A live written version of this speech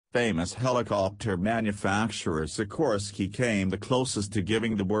famous helicopter manufacturer Sikorsky came the closest to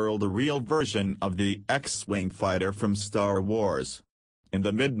giving the world a real version of the X-Wing fighter from Star Wars. In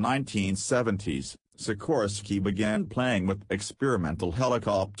the mid-1970s, Sikorsky began playing with experimental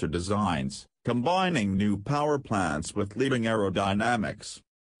helicopter designs, combining new power plants with leading aerodynamics.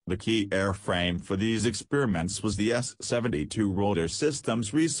 The key airframe for these experiments was the S-72 Rotor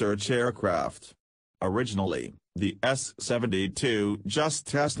Systems research aircraft. Originally, the S-72 just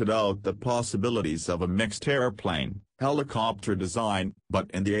tested out the possibilities of a mixed airplane, helicopter design,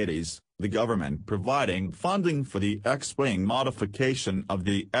 but in the 80s, the government providing funding for the X-Wing modification of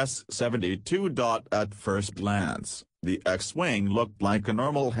the S-72. At first glance, the X-Wing looked like a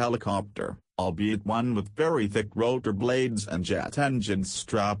normal helicopter, albeit one with very thick rotor blades and jet engines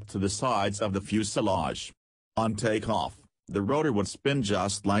strapped to the sides of the fuselage. On takeoff, the rotor would spin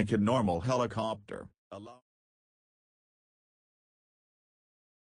just like a normal helicopter.